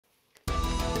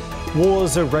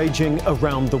Wars are raging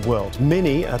around the world.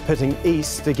 Many are pitting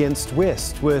East against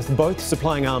West, with both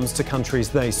supplying arms to countries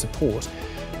they support.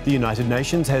 The United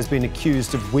Nations has been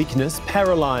accused of weakness,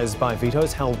 paralysed by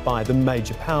vetoes held by the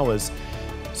major powers.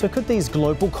 So could these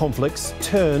global conflicts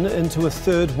turn into a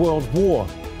third world war?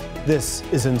 This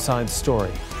is Inside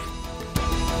Story.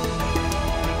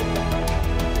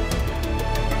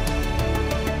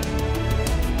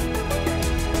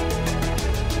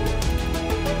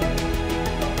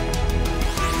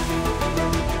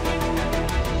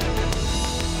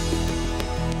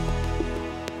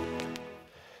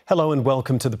 Hello and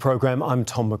welcome to the programme. I'm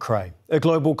Tom McRae. A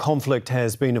global conflict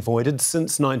has been avoided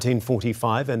since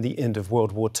 1945 and the end of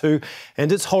World War II,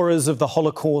 and its horrors of the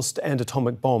Holocaust and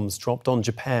atomic bombs dropped on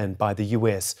Japan by the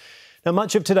US. Now,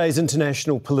 much of today's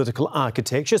international political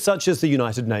architecture, such as the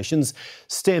United Nations,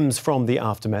 stems from the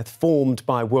aftermath formed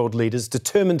by world leaders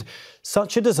determined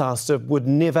such a disaster would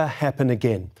never happen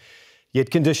again. Yet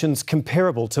conditions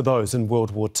comparable to those in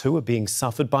World War II are being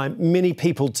suffered by many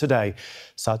people today,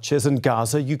 such as in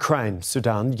Gaza, Ukraine,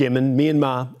 Sudan, Yemen,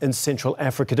 Myanmar and Central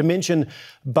Africa, to mention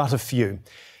but a few.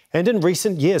 And in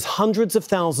recent years, hundreds of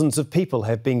thousands of people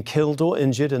have been killed or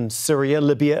injured in Syria,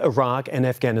 Libya, Iraq and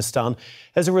Afghanistan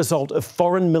as a result of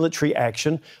foreign military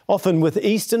action, often with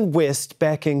East and West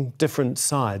backing different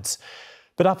sides.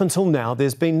 But up until now,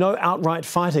 there's been no outright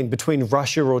fighting between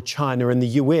Russia or China and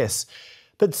the US.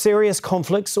 But serious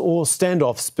conflicts or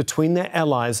standoffs between their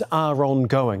allies are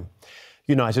ongoing.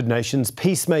 United Nations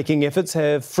peacemaking efforts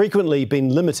have frequently been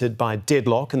limited by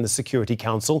deadlock in the Security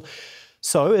Council.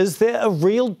 So is there a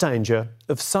real danger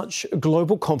of such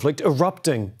global conflict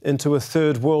erupting into a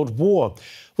third world war?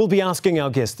 We'll be asking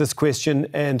our guest this question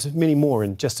and many more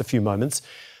in just a few moments.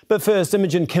 But first,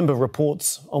 Imogen Kimber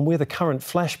reports on where the current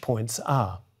flashpoints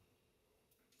are.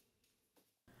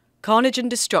 Carnage and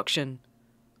destruction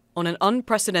on an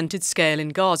unprecedented scale in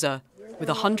Gaza, with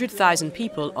 100,000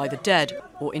 people either dead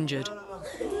or injured.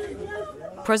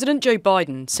 President Joe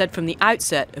Biden said from the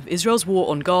outset of Israel's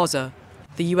war on Gaza,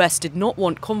 the US did not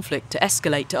want conflict to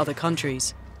escalate to other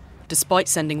countries, despite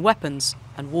sending weapons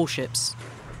and warships.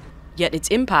 Yet its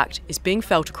impact is being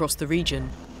felt across the region,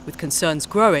 with concerns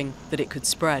growing that it could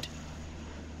spread.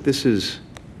 This is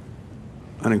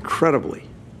an incredibly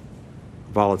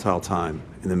volatile time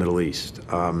in the Middle East.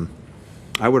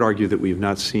 I would argue that we have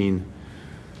not seen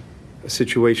a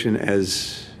situation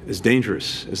as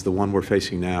dangerous as the one we're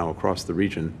facing now across the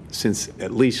region since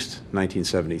at least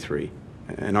 1973,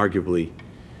 and arguably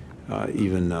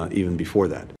even before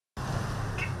that.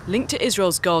 Linked to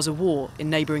Israel's Gaza war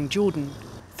in neighbouring Jordan,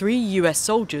 3 US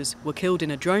soldiers were killed in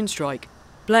a drone strike,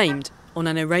 blamed on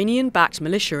an Iranian-backed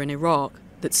militia in Iraq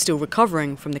that's still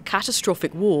recovering from the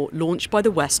catastrophic war launched by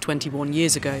the West 21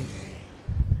 years ago.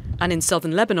 And in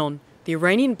southern Lebanon, the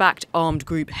Iranian-backed armed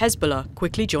group Hezbollah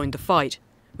quickly joined the fight,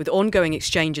 with ongoing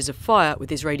exchanges of fire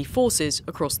with Israeli forces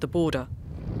across the border.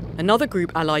 Another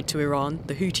group allied to Iran,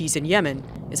 the Houthis in Yemen,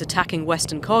 is attacking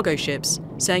Western cargo ships,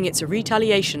 saying it's a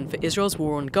retaliation for Israel's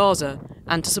war on Gaza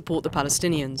and to support the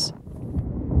Palestinians.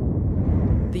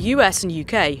 The US and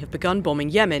UK have begun bombing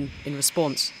Yemen in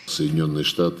response.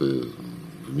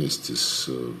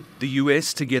 The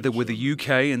US, together with the UK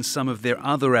and some of their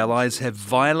other allies, have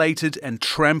violated and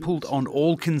trampled on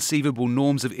all conceivable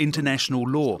norms of international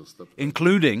law,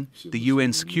 including the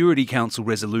UN Security Council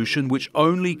resolution, which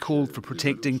only called for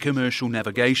protecting commercial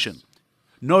navigation.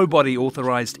 Nobody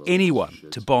authorised anyone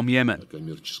to bomb Yemen.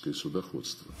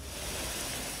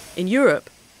 In Europe,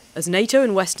 as NATO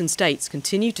and Western states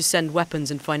continue to send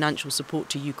weapons and financial support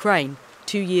to Ukraine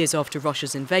 2 years after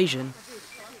Russia's invasion,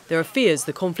 there are fears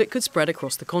the conflict could spread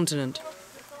across the continent.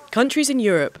 Countries in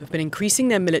Europe have been increasing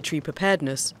their military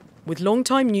preparedness, with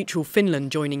long-time neutral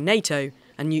Finland joining NATO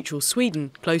and neutral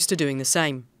Sweden close to doing the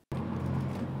same.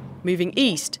 Moving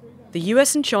east, the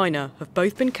US and China have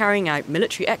both been carrying out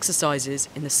military exercises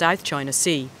in the South China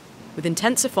Sea, with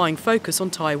intensifying focus on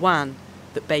Taiwan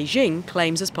that Beijing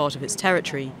claims as part of its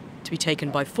territory, to be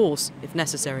taken by force if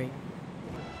necessary.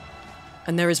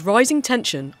 And there is rising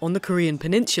tension on the Korean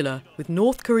peninsula, with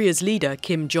North Korea's leader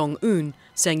Kim Jong-un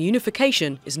saying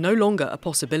unification is no longer a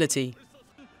possibility.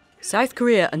 South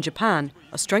Korea and Japan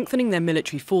are strengthening their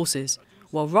military forces,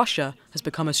 while Russia has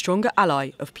become a stronger ally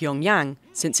of Pyongyang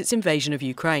since its invasion of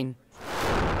Ukraine.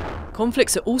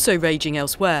 Conflicts are also raging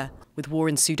elsewhere, with war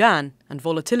in Sudan and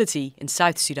volatility in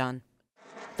South Sudan.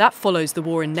 That follows the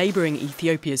war in neighbouring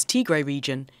Ethiopia's Tigray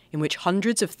region, in which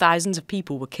hundreds of thousands of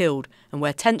people were killed and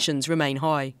where tensions remain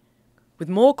high. With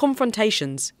more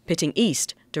confrontations pitting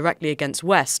East directly against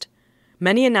West,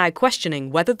 many are now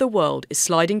questioning whether the world is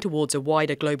sliding towards a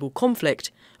wider global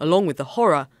conflict, along with the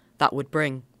horror that would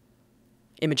bring.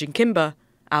 Imogen Kimber,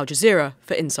 Al Jazeera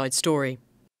for Inside Story.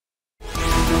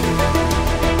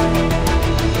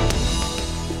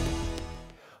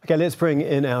 Okay, let's bring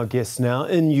in our guests now.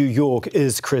 In New York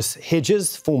is Chris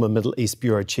Hedges, former Middle East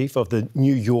bureau chief of the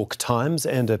New York Times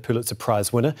and a Pulitzer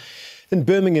Prize winner. In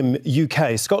Birmingham,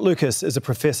 UK, Scott Lucas is a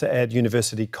professor at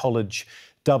University College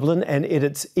Dublin and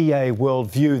edits EA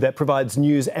Worldview that provides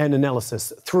news and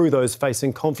analysis through those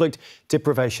facing conflict,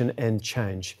 deprivation and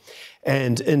change.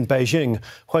 And in Beijing,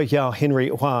 Huiyao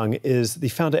Henry Wang is the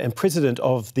founder and president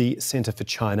of the Centre for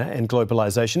China and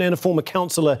Globalisation and a former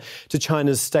councillor to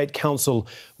China's State Council,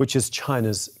 which is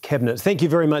China's cabinet. Thank you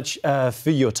very much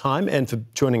for your time and for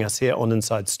joining us here on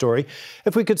Inside Story.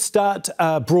 If we could start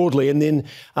broadly and then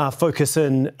focus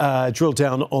in, drill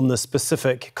down on the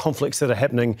specific conflicts that are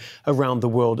happening around the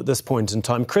world at this point in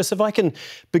time. Chris, if I can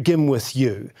begin with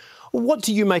you. What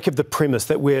do you make of the premise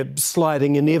that we're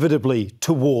sliding inevitably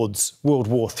towards World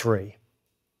War III?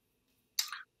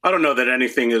 I don't know that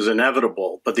anything is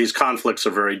inevitable, but these conflicts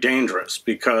are very dangerous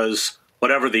because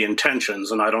whatever the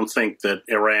intentions, and I don't think that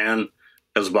Iran,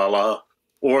 Hezbollah,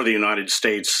 or the United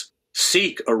States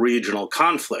seek a regional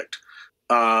conflict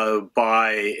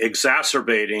by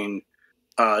exacerbating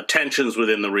tensions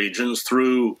within the regions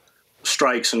through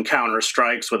strikes and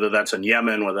counterstrikes, whether that's in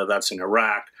Yemen, whether that's in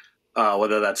Iraq,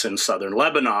 whether that's in southern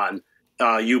Lebanon,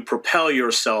 you propel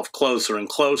yourself closer and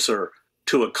closer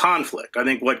to a conflict. I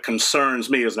think what concerns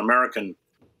me as an American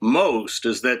most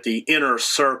is that the inner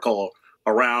circle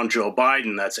around Joe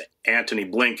Biden, that's Antony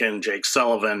Blinken, Jake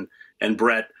Sullivan, and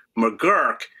Brett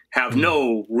McGurk, have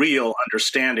no real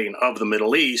understanding of the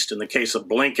Middle East. In the case of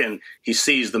Blinken, he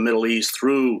sees the Middle East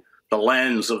through the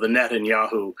lens of the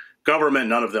Netanyahu government.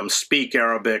 None of them speak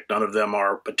Arabic. None of them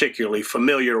are particularly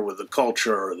familiar with the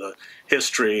culture or the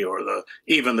history or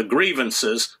even the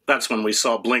grievances. That's when we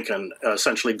saw Blinken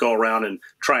essentially go around and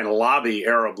try and lobby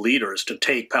Arab leaders to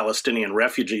take Palestinian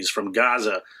refugees from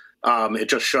Gaza. It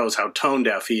just shows how tone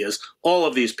deaf he is. All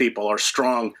of these people are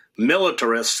strong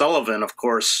militarists. Sullivan, of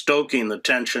course, stoking the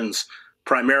tensions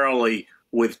primarily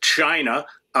with China.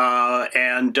 But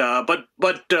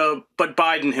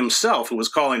Biden himself, who was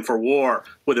calling for war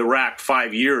with Iraq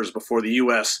 5 years before the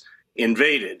U.S.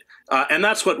 invaded. And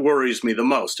that's what worries me the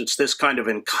most. It's this kind of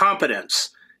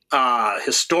incompetence,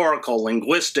 historical,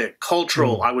 linguistic,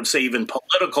 cultural, I would say even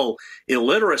political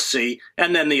illiteracy,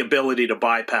 and then the ability to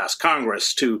bypass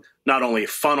Congress to not only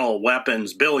funnel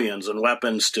weapons, billions in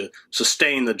weapons to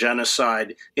sustain the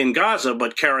genocide in Gaza,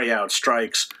 but carry out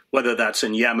strikes, whether that's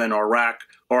in Yemen or Iraq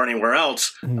or anywhere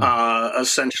else,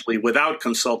 essentially without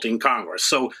consulting Congress.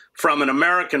 So from an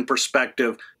American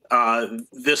perspective,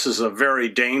 this is a very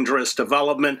dangerous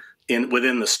development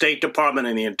within the State Department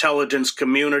and the intelligence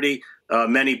community.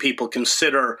 Many people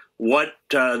consider what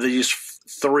these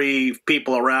three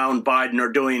people around Biden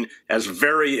are doing as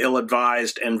very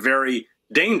ill-advised and very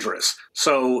dangerous.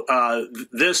 So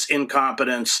this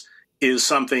incompetence is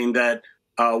something that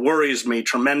worries me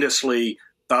tremendously,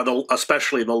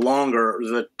 especially the longer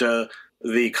that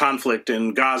the conflict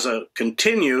in Gaza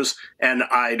continues, and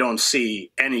I don't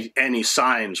see any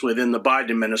signs within the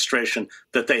Biden administration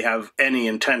that they have any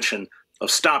intention of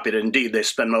stopping it. Indeed, they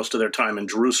spend most of their time in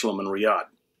Jerusalem and Riyadh.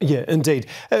 Yeah, indeed.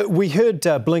 We heard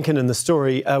Blinken in the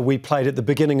story we played at the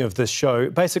beginning of this show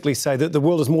basically say that the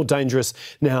world is more dangerous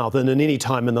now than in any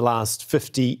time in the last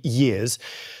 50 years.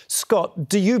 Scott,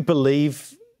 do you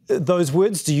believe those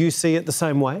words? Do you see it the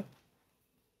same way?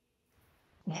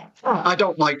 I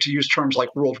don't like to use terms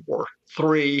like World War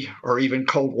III or even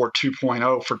Cold War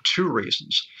 2.0 for two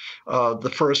reasons.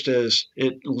 The first is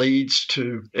it leads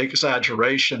to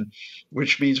exaggeration,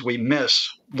 which means we miss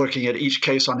looking at each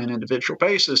case on an individual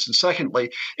basis. And secondly,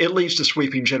 it leads to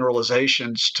sweeping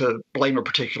generalizations to blame a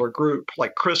particular group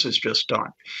like Chris has just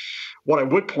done. What I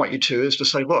would point you to is to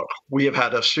say, look, we have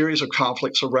had a series of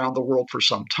conflicts around the world for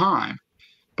some time,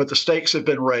 but the stakes have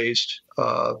been raised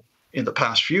in the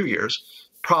past few years,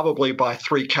 probably by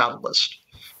three catalysts.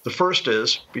 The first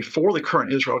is, before the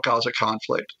current Israel-Gaza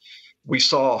conflict, we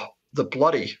saw the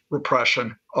bloody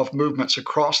repression of movements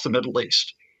across the Middle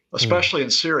East, especially in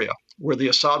Syria, where the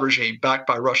Assad regime, backed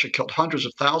by Russia, killed hundreds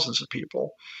of thousands of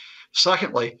people.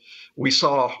 Secondly, we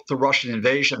saw the Russian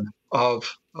invasion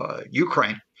of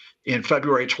Ukraine in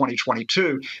February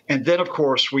 2022. And then, of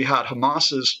course, we had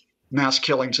Hamas's mass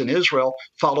killings in Israel,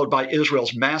 followed by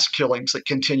Israel's mass killings that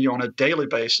continue on a daily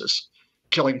basis,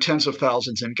 killing tens of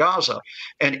thousands in Gaza.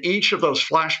 And each of those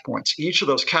flashpoints, each of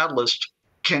those catalysts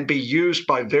can be used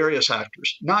by various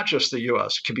actors, not just the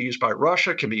U.S., can be used by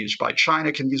Russia, can be used by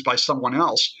China, can be used by someone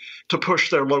else to push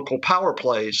their local power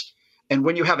plays And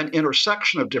when you have an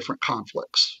intersection of different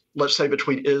conflicts, let's say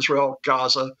between Israel,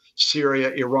 Gaza,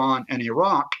 Syria, Iran, and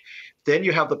Iraq, then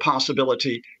you have the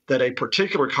possibility that a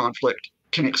particular conflict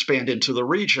can expand into the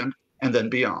region and then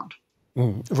beyond.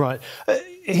 Right.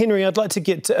 Henry, I'd like to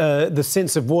get the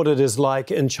sense of what it is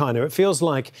like in China. It feels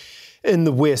like in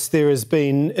the West there has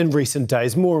been, in recent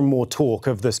days, more and more talk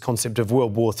of this concept of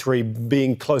World War III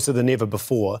being closer than ever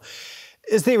before.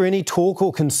 Is there any talk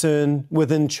or concern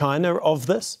within China of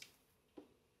this?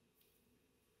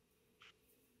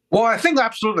 Well, I think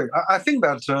absolutely. I think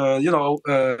that,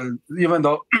 even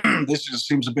though this just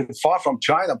seems a bit far from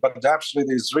China, but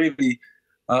absolutely it's really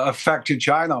affected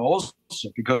China also,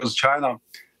 because China,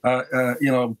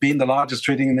 being the largest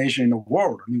trading nation in the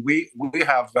world, I mean, we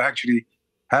have actually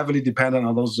heavily dependent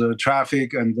on those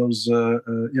traffic and those,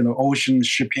 ocean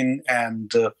shipping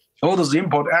and all those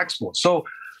import-export. So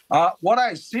what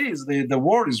I see is the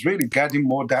world is really getting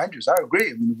more dangerous. I agree.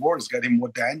 I mean, the world is getting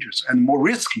more dangerous and more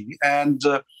risky. And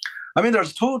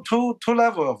there's two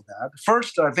levels of that.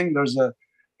 First, I think there's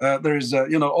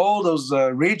all those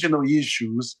regional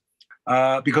issues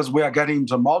because we are getting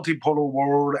into a multipolar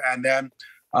world, and then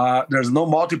there's no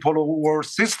multipolar world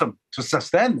system to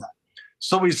sustain that.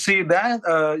 So we see that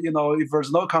if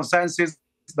there's no consensus,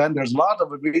 then there's a lot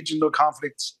of regional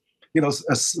conflicts,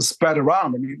 spread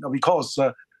around. I mean, because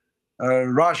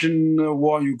Russian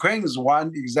war in Ukraine is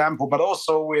one example, but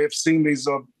also we have seen this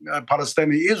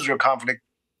Palestinian-Israel conflict,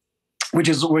 which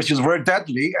is very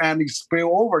deadly, and its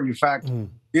spillover effect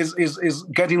is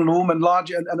getting loom and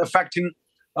large and affecting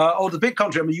all the big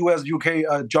countries. I mean, U.S., U.K.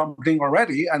 jumped in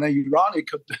already, and then Iran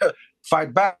could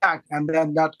fight back, and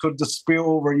then that could spill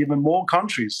over even more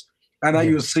countries, and then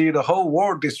you see the whole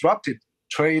world disrupted,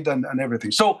 trade and everything.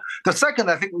 So the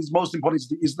second, I think, is most important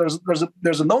is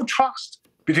there's no trust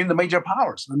between the major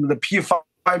powers, and the P5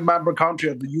 member country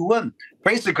of the UN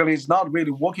basically is not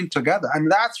really working together, and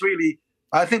that's really,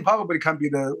 I think, probably can be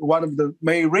one of the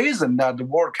main reasons that the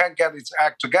world can't get its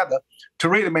act together to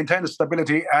really maintain the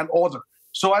stability and order.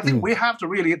 So I think we have to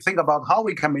really think about how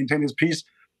we can maintain this peace.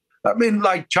 I mean,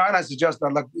 like China suggests,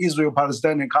 like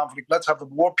Israel-Palestinian conflict, let's have a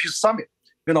World Peace Summit,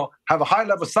 have a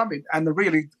high-level summit, and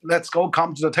really let's go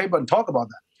come to the table and talk about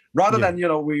that. Rather than,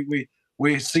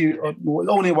 we see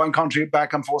only one country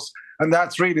back and forth, and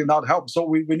that's really not help. So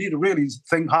we need to really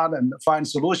think hard and find a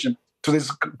solution to this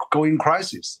going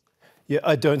crisis. Yeah,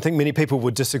 I don't think many people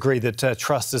would disagree that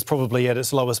trust is probably at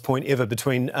its lowest point ever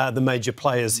between the major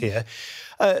players here.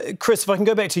 Chris, if I can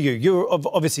go back to you, you're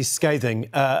obviously scathing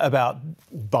about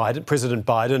President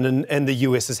Biden and the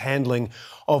US's handling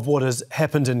of what has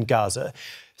happened in Gaza.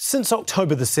 Since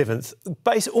October the 7th,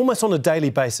 almost on a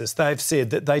daily basis, they've said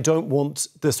that they don't want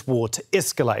this war to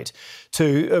escalate,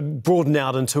 to broaden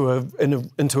out into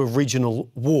a regional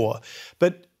war.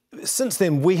 But since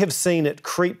then, we have seen it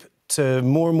creep to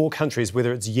more and more countries,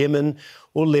 whether it's Yemen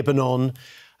or Lebanon,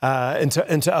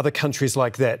 into other countries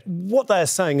like that. What they are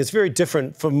saying is very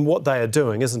different from what they are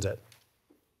doing, isn't it?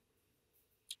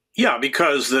 Yeah,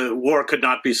 because the war could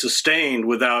not be sustained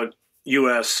without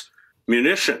U.S.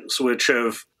 munitions, which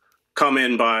have come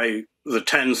in by the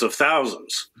tens of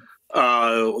thousands.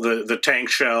 The tank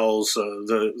shells,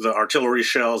 the artillery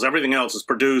shells, everything else is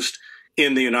produced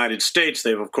in the United States.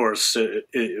 They've, of course,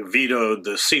 vetoed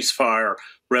the ceasefire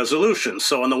resolution.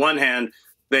 So on the one hand,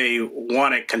 they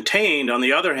want it contained. On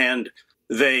the other hand,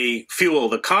 they fuel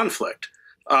the conflict.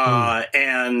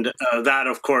 And that,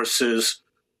 of course, is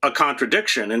a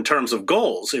contradiction in terms of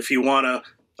goals. If you want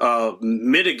to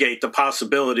mitigate the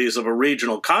possibilities of a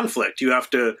regional conflict, you have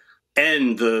to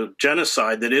end the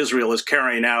genocide that Israel is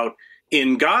carrying out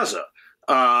in Gaza.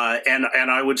 And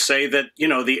I would say that,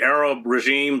 the Arab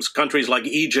regimes, countries like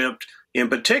Egypt in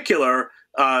particular,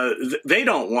 they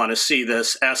don't want to see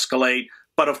this escalate.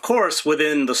 But of course,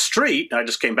 within the street, I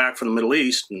just came back from the Middle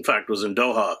East, in fact, was in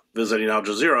Doha visiting Al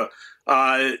Jazeera,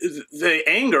 the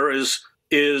anger is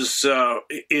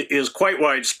quite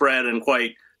widespread and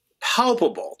quite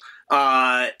palpable.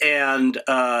 So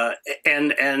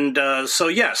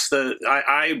yes,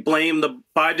 I blame the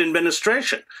Biden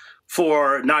administration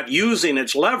for not using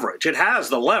its leverage. It has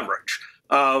the leverage,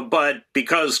 but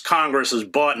because Congress is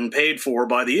bought and paid for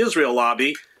by the Israel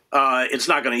lobby, it's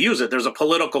not going to use it. There's a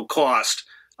political cost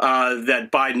that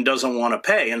Biden doesn't want to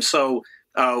pay. And so,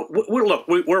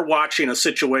 we're watching a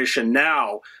situation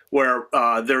now where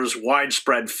there's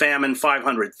widespread famine.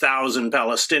 500,000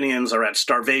 Palestinians are at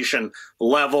starvation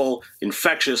level.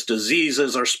 Infectious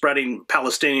diseases are spreading.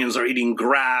 Palestinians are eating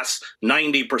grass.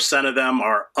 90% of them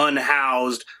are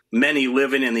unhoused, many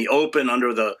living in the open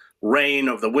under the rain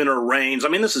of the winter rains. I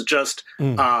mean, this is just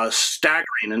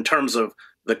staggering in terms of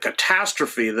the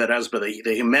catastrophe that has been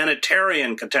the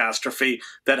humanitarian catastrophe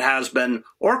that has been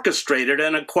orchestrated,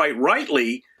 and it quite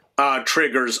rightly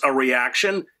triggers a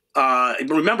reaction.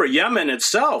 Remember, Yemen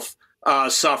itself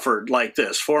suffered like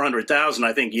this. 400,000,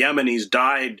 I think, Yemenis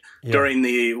died during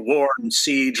the war and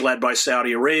siege led by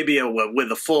Saudi Arabia with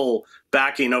the full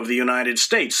backing of the United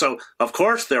States. So, of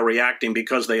course, they're reacting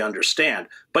because they understand.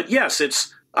 But yes,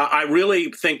 I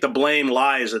really think the blame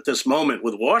lies at this moment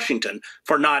with Washington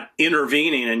for not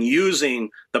intervening and using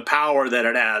the power that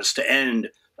it has to end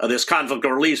this conflict,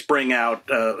 or at least bring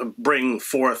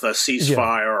forth a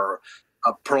ceasefire or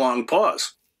a prolonged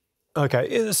pause.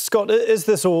 Okay, Scott, is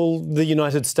this all the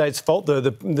United States' fault,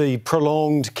 the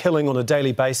prolonged killing on a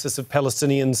daily basis of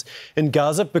Palestinians in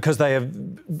Gaza, because they have,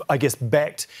 I guess,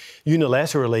 backed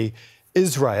unilaterally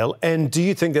Israel? And do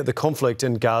you think that the conflict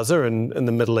in Gaza and in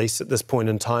the Middle East at this point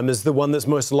in time is the one that's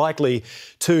most likely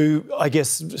to, I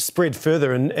guess, spread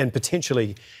further and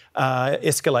potentially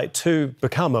escalate to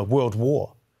become a world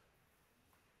war?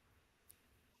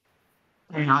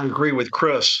 I agree with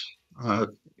Chris.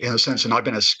 In a sense, and I've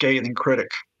been a scathing critic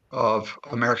of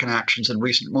American actions in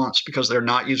recent months because they're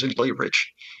not using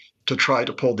leverage to try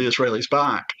to pull the Israelis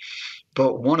back.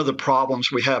 But one of the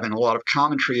problems we have in a lot of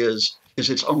commentary is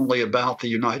it's only about the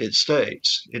United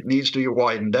States. It needs to be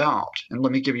widened out. And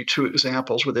let me give you two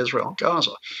examples with Israel and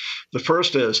Gaza. The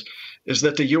first is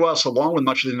that the U.S., along with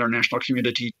much of the international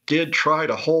community, did try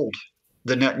to hold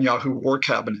the Netanyahu war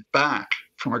cabinet back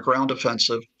from a ground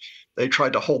offensive. They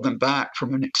tried to hold them back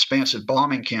from an expansive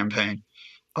bombing campaign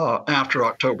after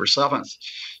October 7th.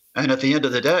 And at the end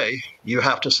of the day, you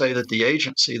have to say that the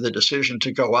agency, the decision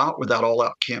to go out with that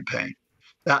all-out campaign,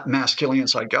 that mass killing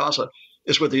inside Gaza,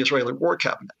 is with the Israeli war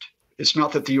cabinet. It's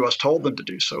not that the U.S. told them to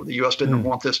do so. The U.S. didn't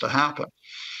want this to happen.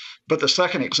 But the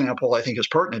second example I think is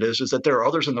pertinent is that there are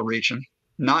others in the region,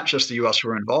 not just the U.S., who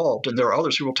are involved, and there are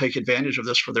others who will take advantage of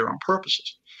this for their own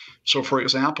purposes. So, for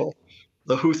example,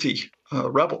 the Houthi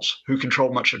rebels, who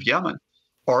control much of Yemen,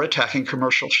 are attacking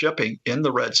commercial shipping in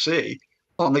the Red Sea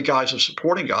on the guise of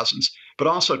supporting Gazans, but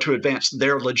also to advance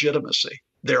their legitimacy,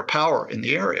 their power in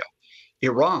the area.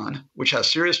 Iran, which has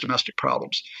serious domestic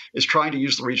problems, is trying to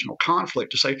use the regional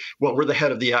conflict to say, well, we're the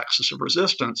head of the axis of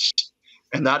resistance.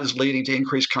 And that is leading to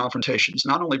increased confrontations,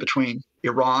 not only between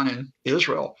Iran and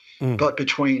Israel, but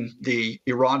between the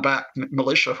Iran-backed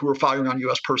militia who are firing on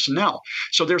U.S. personnel.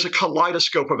 So there's a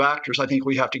kaleidoscope of actors I think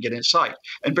we have to get in sight.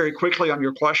 And very quickly on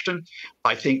your question,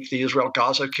 I think the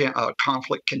Israel-Gaza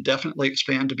conflict can definitely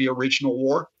expand to be a regional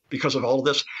war because of all of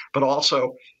this. But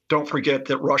also, don't forget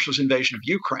that Russia's invasion of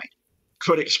Ukraine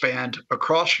could expand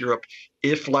across Europe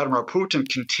if Vladimir Putin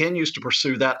continues to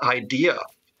pursue that idea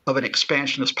of an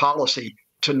expansionist policy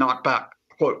to knock back,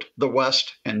 quote, the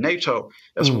West and NATO,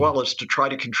 as well as to try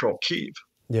to control Kyiv.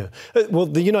 Yeah. Well,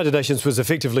 the United Nations was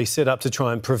effectively set up to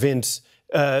try and prevent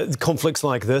conflicts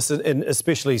like this, and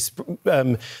especially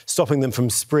stopping them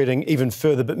from spreading even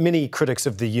further. But many critics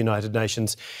of the United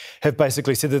Nations have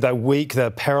basically said that they're weak, they're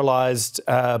paralysed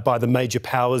by the major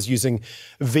powers using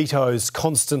vetoes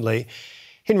constantly.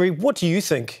 Henry, what do you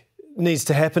think needs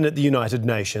to happen at the United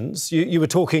Nations? You were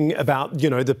talking about,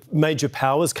 the major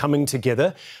powers coming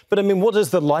together. But, I mean, what is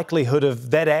the likelihood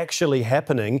of that actually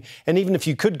happening? And even if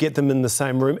you could get them in the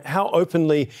same room, how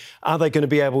openly are they going to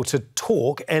be able to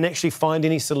talk and actually find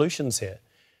any solutions here?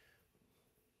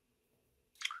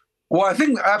 Well, I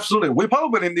think absolutely. We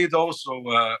probably need also,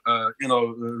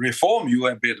 reform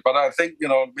UN a bit. But I think,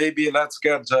 maybe let's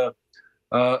get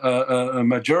a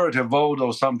majority vote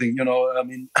or something,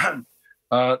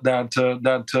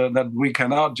 that we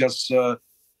cannot just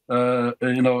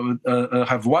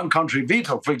have one country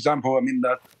veto. For example, I mean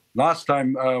that last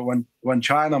time when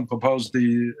China proposed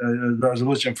the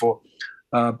resolution for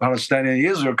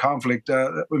Palestinian-Israel conflict,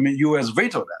 U.S.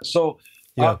 vetoed that. So,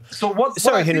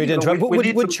 Sorry, Henry, to interrupt.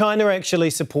 Would China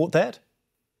actually support that?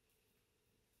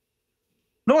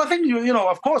 No, I think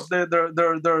of course,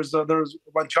 there's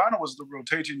when China was the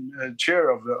rotating chair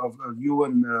of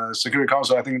UN Security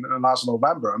Council, I think last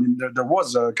November. I mean, there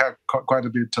was quite a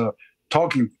bit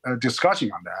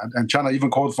discussion on that, and China even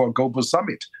called for a global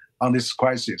summit on this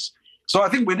crisis. So I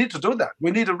think we need to do that. We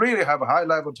need to really have a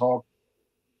high-level talk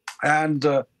and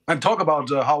talk about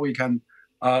how we can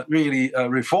really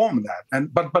reform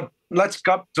that. But let's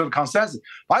get to the consensus.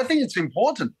 I think it's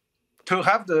important to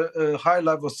have the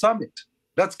high-level summit.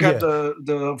 Let's get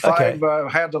the five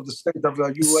head of the state of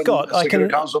the UN Scott,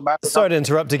 Security Council. Sorry to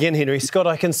interrupt again, Henry. Scott,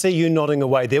 I can see you nodding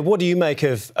away there. What do you make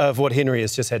of what Henry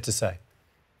has just had to say?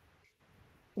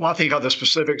 Well, I think on the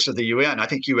specifics of the UN, I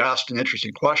think you asked an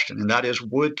interesting question, and that is,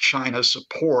 would China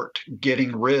support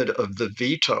getting rid of the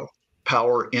veto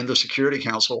power in the Security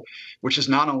Council, which has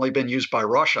not only been used by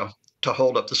Russia to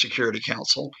hold up the Security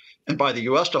Council and by the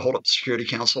U.S. to hold up the Security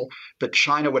Council, but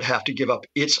China would have to give up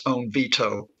its own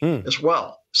veto as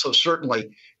well. So certainly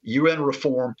UN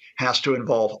reform has to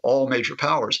involve all major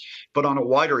powers. But on a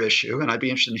wider issue, and I'd be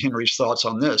interested in Henry's thoughts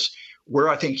on this, where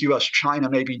I think U.S.-China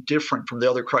may be different from the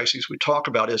other crises we talk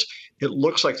about is it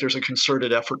looks like there's a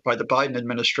concerted effort by the Biden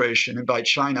administration and by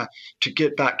China to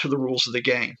get back to the rules of the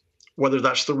game, whether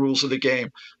that's the rules of the game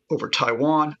over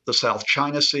Taiwan, the South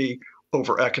China Sea,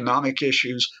 over economic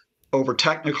issues, over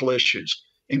technical issues,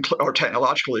 or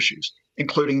technological issues,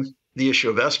 including the issue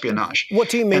of espionage. What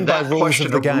do you mean by rules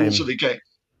of the game? Rules of the game.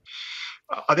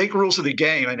 I think rules of the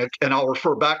game, and I'll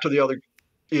refer back to the other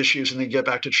issues and then get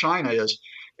back to China,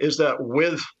 is that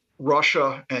with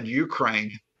Russia and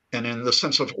Ukraine, and in the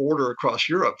sense of order across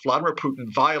Europe, Vladimir Putin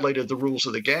violated the rules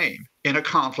of the game in a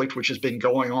conflict which has been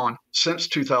going on since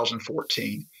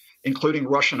 2014, including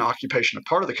Russian occupation of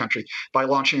part of the country, by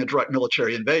launching a direct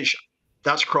military invasion.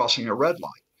 That's crossing a red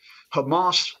line.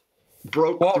 Hamas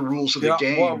broke the rules of the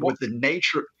game with the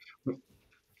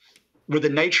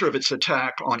nature of its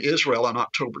attack on Israel on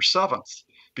October 7th,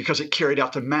 because it carried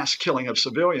out the mass killing of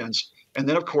civilians. And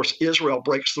then, of course, Israel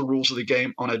breaks the rules of the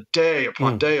game on a day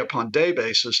upon day upon day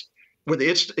basis with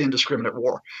its indiscriminate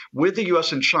war. With the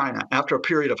U.S. and China, after a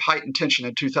period of heightened tension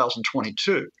in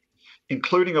 2022,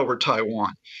 including over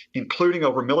Taiwan, including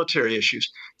over military issues,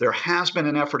 there has been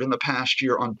an effort in the past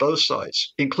year on both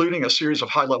sides, including a series of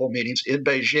high-level meetings in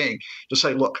Beijing, to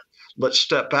say, look, let's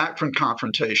step back from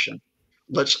confrontation.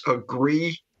 Let's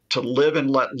agree to live and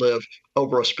let live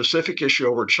over a specific issue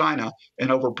over China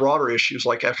and over broader issues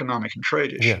like economic and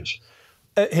trade issues.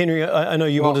 Yeah. Henry, I know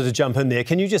you wanted to jump in there.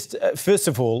 Can you just, first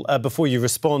of all, before you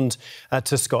respond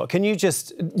to Scott, can you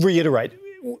just reiterate,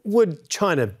 would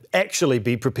China actually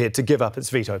be prepared to give up its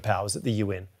veto powers at the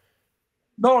UN?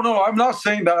 No, I'm not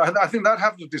saying that. I think that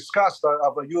have to discuss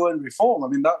of a UN reform. I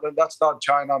mean, that's not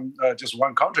China, just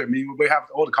one country. I mean, we have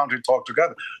all the countries talk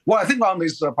together. Well, I think on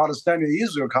this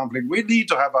Palestinian-Israel conflict, we need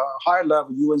to have a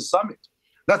high-level UN summit.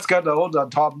 Let's get all the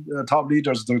top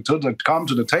leaders to come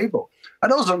to the table.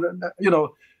 And also,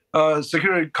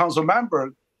 Security Council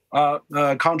member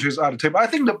countries at the table. I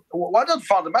think one of the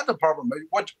fundamental problem,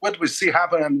 what we see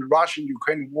happen in the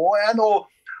Russian-Ukrainian war and all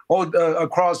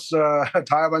across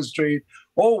Taiwan Strait,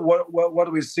 or what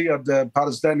we see of the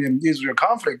Palestinian-Israel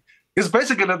conflict, is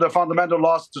basically the fundamental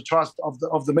loss to trust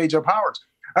of the major powers.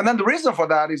 And then the reason for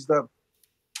that is that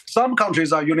some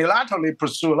countries are unilaterally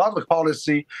pursue a lot of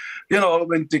policy,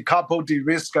 when decouple,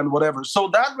 de-risk, and whatever. So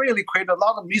that really created a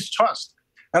lot of mistrust.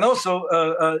 And also,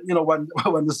 when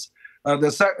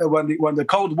the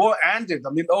Cold War ended, I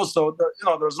mean, also,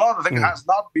 there's a lot of things has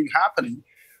not been happening.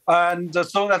 And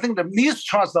so I think the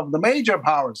mistrust of the major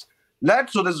powers led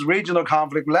to this regional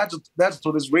conflict, led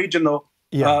to this regional,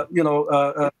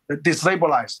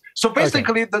 destabilized. So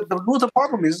basically, the root of the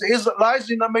problem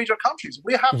lies in the major countries.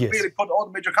 We have to really put all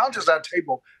the major countries at the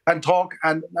table and talk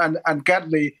and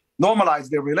normalize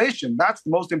their relation. That's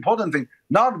the most important thing.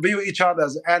 Not view each other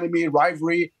as enemy,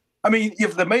 rivalry. I mean,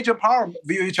 if the major power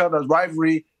view each other as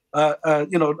rivalry,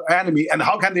 enemy, and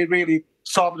how can they really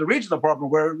solve the regional problem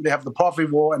where they have the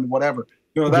profit war and whatever?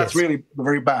 That's really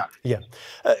very bad. Yeah.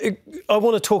 I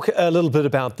want to talk a little bit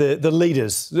about the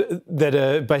leaders that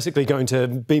are basically going to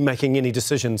be making any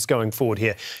decisions going forward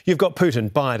here. You've got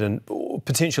Putin, Biden,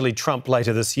 potentially Trump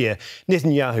later this year,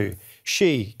 Netanyahu,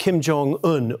 Xi, Kim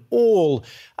Jong-un, all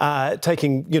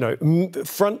taking,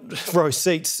 front row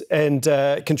seats and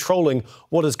controlling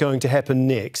what is going to happen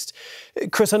next.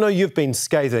 Chris, I know you've been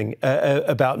scathing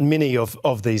about many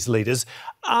of these leaders.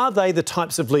 Are they the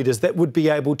types of leaders that would be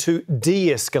able to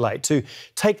de-escalate, to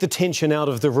take the tension out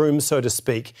of the room, so to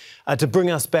speak, to bring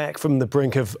us back from the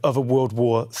brink of a World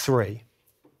War III?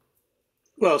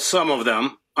 Well, some of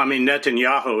them. I mean,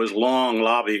 Netanyahu has long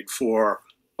lobbied for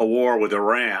a war with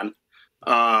Iran.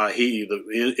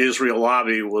 The Israel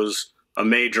lobby was a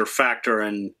major factor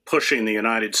in pushing the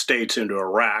United States into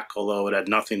Iraq, although it had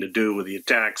nothing to do with the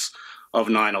attacks of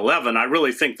 9/11. I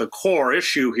really think the core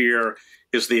issue here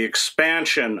is the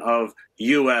expansion of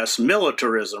U.S.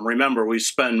 militarism. Remember, we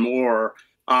spend more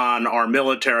on our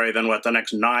military than what the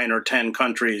next 9 or 10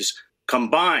 countries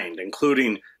combined,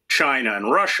 including China and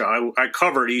Russia. I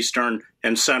covered Eastern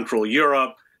and Central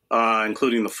Europe,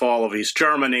 including the fall of East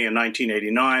Germany in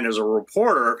 1989 as a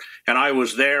reporter, and I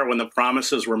was there when the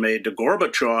promises were made to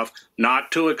Gorbachev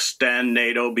not to extend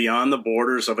NATO beyond the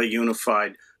borders of a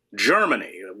unified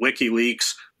Germany.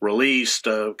 WikiLeaks released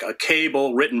a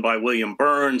cable written by William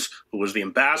Burns, who was the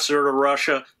ambassador to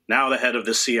Russia, now the head of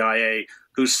the CIA,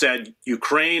 who said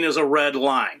Ukraine is a red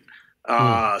line.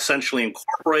 essentially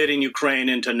incorporating Ukraine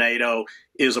into NATO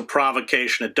is a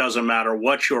provocation. It doesn't matter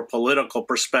what your political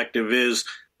perspective is,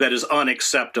 that is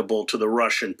unacceptable to the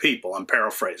Russian people. I'm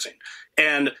paraphrasing.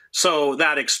 And so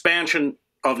that expansion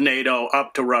of NATO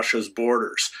up to Russia's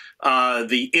borders,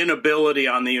 the inability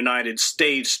on the United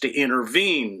States to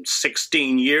intervene,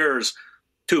 16 years,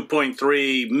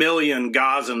 2.3 million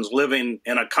Gazans living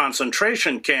in a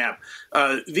concentration camp.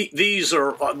 These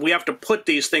are, we have to put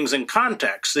these things in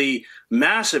context. The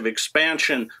massive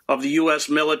expansion of the U.S.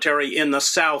 military in the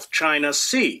South China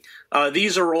Sea.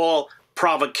 These are all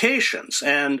provocations.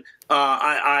 And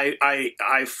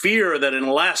I fear that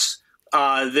unless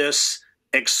this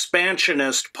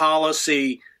expansionist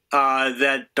policy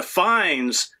that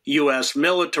defines U.S.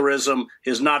 militarism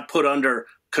is not put under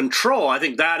control, I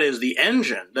think that is the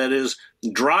engine that is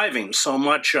driving so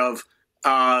much of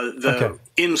the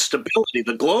instability,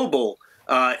 the global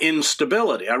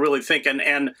instability. I really think,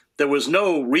 and there was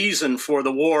no reason for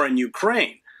the war in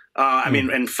Ukraine. I mean,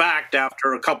 in fact,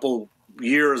 after a couple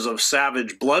years of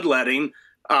savage bloodletting,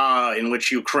 in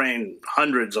which Ukraine,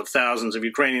 hundreds of thousands of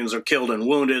Ukrainians are killed and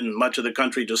wounded and much of the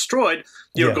country destroyed,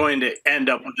 you're going to end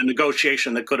up with a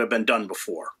negotiation that could have been done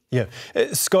before. Yeah.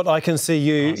 Scott, I can see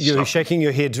you're shaking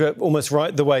your head almost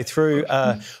right the way through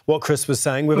what Chris was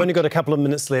saying. We've only got a couple of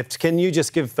minutes left. Can you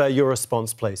just give your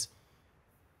response, please?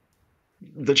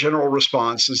 The general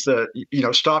response is that,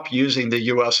 stop using the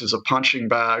U.S. as a punching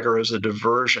bag or as a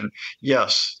diversion.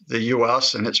 Yes, the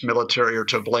U.S. and its military are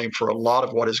to blame for a lot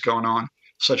of what is going on,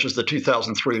 such as the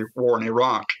 2003 war in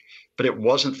Iraq. But it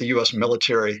wasn't the U.S.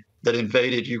 military that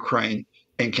invaded Ukraine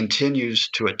and continues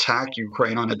to attack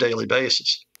Ukraine on a daily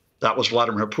basis. That was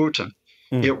Vladimir Putin.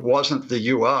 It wasn't the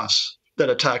U.S.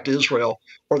 that attacked Israel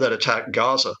or that attacked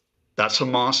Gaza. That's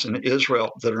Hamas and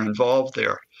Israel that are involved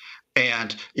there.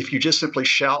 And if you just simply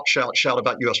shout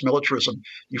about U.S. militarism,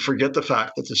 you forget the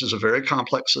fact that this is a very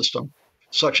complex system,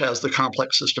 such as the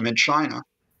complex system in China.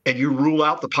 And you rule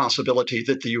out the possibility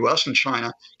that the U.S. and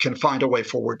China can find a way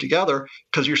forward together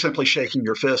because you're simply shaking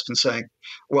your fist and saying,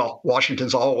 well,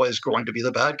 Washington's always going to be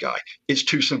the bad guy. It's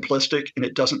too simplistic and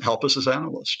it doesn't help us as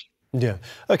analysts. Yeah.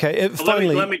 Okay.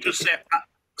 Finally, let me just say,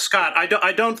 Scott,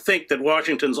 I don't think that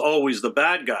Washington's always the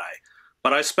bad guy,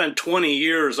 but I spent 20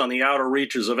 years on the outer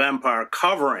reaches of empire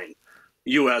covering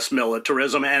U.S.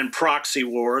 militarism and proxy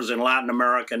wars in Latin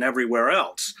America and everywhere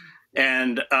else.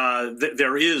 And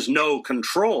there is no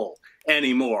control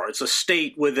anymore. It's a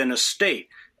state within a state.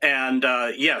 And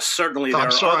yes, certainly there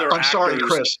are other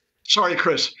actors. Sorry,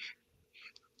 Chris.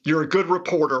 You're a good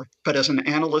reporter, but as an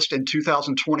analyst in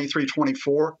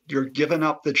 2023-24, you're giving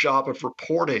up the job of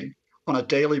reporting on a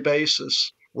daily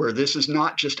basis where this is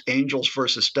not just angels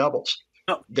versus devils.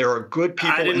 No, there are good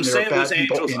people and there are bad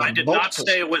people. I did not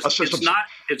say it was.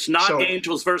 It's not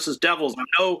angels versus devils. I'm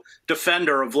no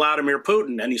defender of Vladimir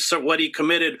Putin, and what he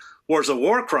committed was a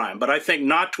war crime. But I think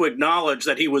not to acknowledge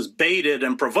that he was baited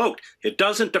and provoked. It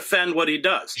doesn't defend what he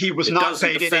does. He was not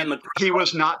baited. He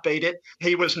was not baited.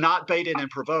 He was not baited and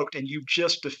provoked. And you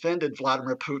just defended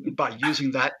Vladimir Putin by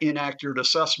using that inaccurate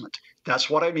assessment.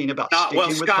 That's what I mean about sticking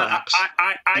with facts.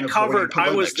 I covered. I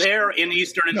was there in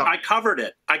Eastern. I covered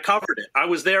it. I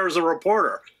was there as a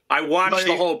reporter. I watched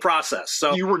the whole process.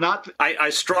 So you were not.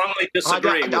 I strongly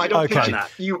disagree. I don't think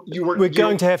that. We're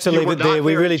going to have to leave it there.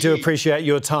 We really do appreciate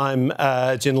your time,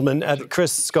 gentlemen.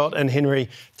 Chris, Scott, and Henry,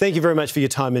 thank you very much for your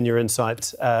time and your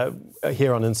insights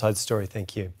here on Inside Story.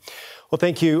 Thank you. Well,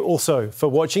 thank you also for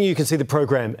watching. You can see the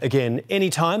program again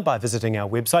anytime by visiting our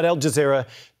website,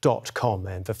 aljazeera.com.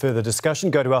 And for further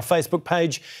discussion, go to our Facebook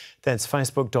page. That's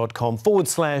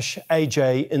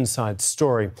facebook.com/AJ Inside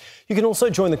Story. You can also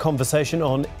join the conversation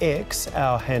on X.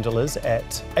 Our handle is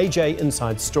 @AJ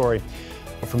Inside Story.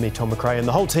 Well, from me, Tom McRae, and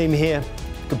the whole team here,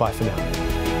 goodbye for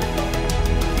now.